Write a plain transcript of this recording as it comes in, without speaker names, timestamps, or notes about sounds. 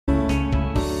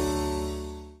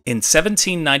In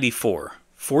 1794,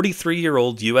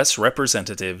 43-year-old U.S.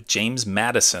 Representative James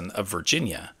Madison of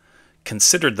Virginia,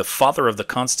 considered the father of the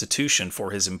Constitution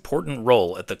for his important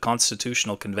role at the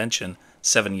Constitutional Convention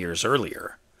 7 years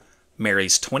earlier,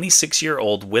 marries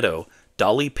 26-year-old widow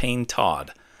Dolley Payne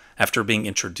Todd after being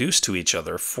introduced to each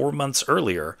other 4 months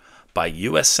earlier by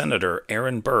U.S. Senator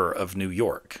Aaron Burr of New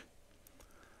York.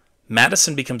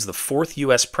 Madison becomes the fourth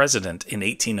U.S. president in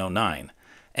 1809,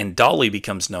 and Dolley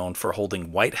becomes known for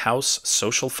holding White House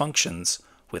social functions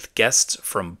with guests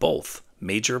from both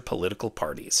major political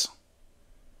parties.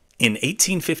 In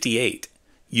 1858,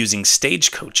 using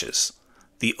stagecoaches,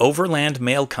 the Overland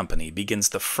Mail Company begins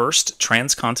the first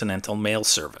transcontinental mail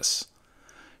service.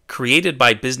 Created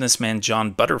by businessman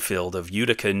John Butterfield of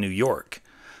Utica, New York,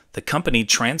 the company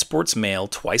transports mail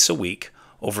twice a week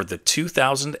over the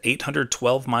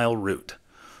 2,812-mile route,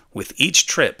 with each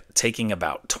trip taking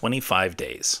about 25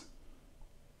 days.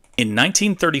 In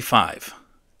 1935,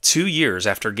 2 years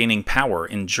after gaining power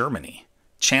in Germany,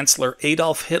 Chancellor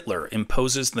Adolf Hitler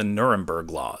imposes the Nuremberg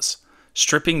Laws,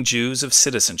 stripping Jews of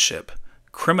citizenship,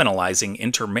 criminalizing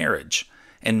intermarriage,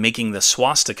 and making the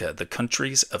swastika the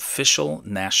country's official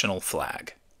national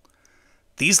flag.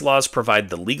 These laws provide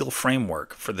the legal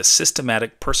framework for the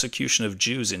systematic persecution of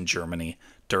Jews in Germany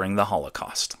during the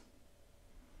Holocaust.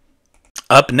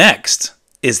 Up next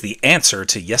is the answer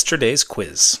to yesterday's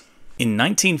quiz. In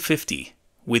 1950,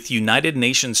 with United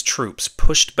Nations troops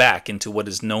pushed back into what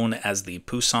is known as the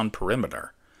Pusan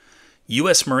Perimeter,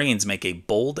 U.S. Marines make a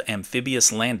bold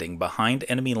amphibious landing behind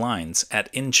enemy lines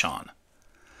at Inchon.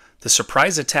 The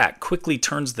surprise attack quickly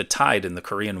turns the tide in the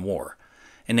Korean War,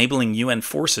 enabling UN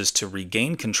forces to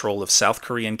regain control of South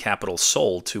Korean capital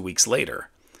Seoul 2 weeks later,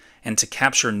 and to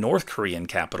capture North Korean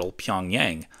capital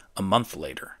Pyongyang a month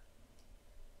later.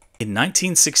 In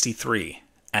 1963,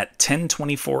 at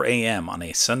 10:24 a.m. on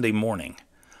a Sunday morning,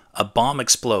 a bomb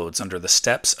explodes under the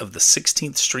steps of the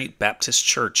 16th Street Baptist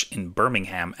Church in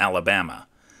Birmingham, Alabama,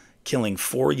 killing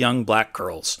 4 young black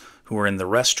girls who were in the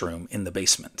restroom in the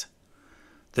basement.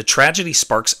 The tragedy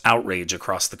sparks outrage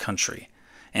across the country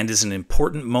and is an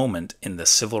important moment in the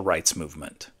civil rights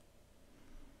movement.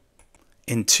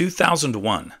 In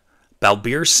 2001,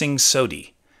 Balbir Singh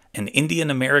Sodhi, an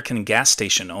Indian-American gas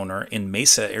station owner in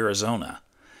Mesa, Arizona,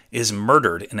 is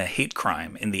murdered in a hate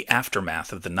crime in the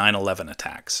aftermath of the 9/11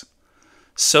 attacks.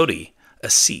 Sodhi, a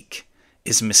Sikh,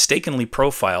 is mistakenly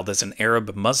profiled as an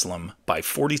Arab Muslim by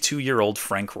 42-year-old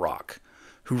Frank Rock,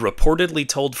 who reportedly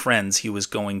told friends he was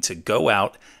going to go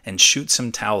out and shoot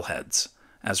some towelheads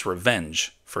as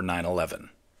revenge for 9/11.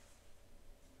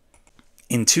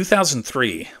 In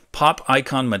 2003, pop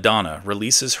icon Madonna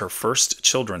releases her first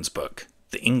children's book,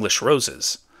 The English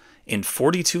Roses, in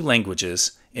 42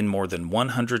 languages in more than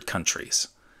 100 countries.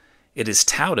 It is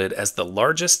touted as the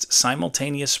largest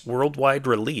simultaneous worldwide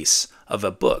release of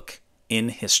a book in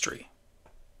history.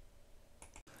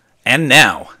 And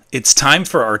now, it's time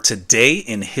for our Today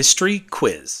in History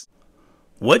quiz.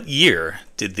 What year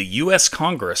did the U.S.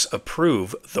 Congress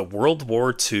approve the World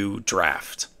War II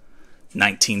draft?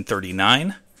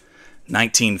 1939,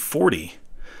 1940,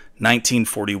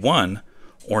 1941,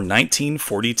 or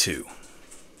 1942?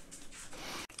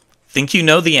 Think you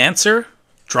know the answer?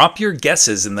 Drop your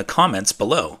guesses in the comments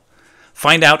below.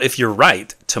 Find out if you're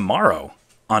right tomorrow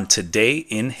on Today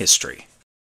in History.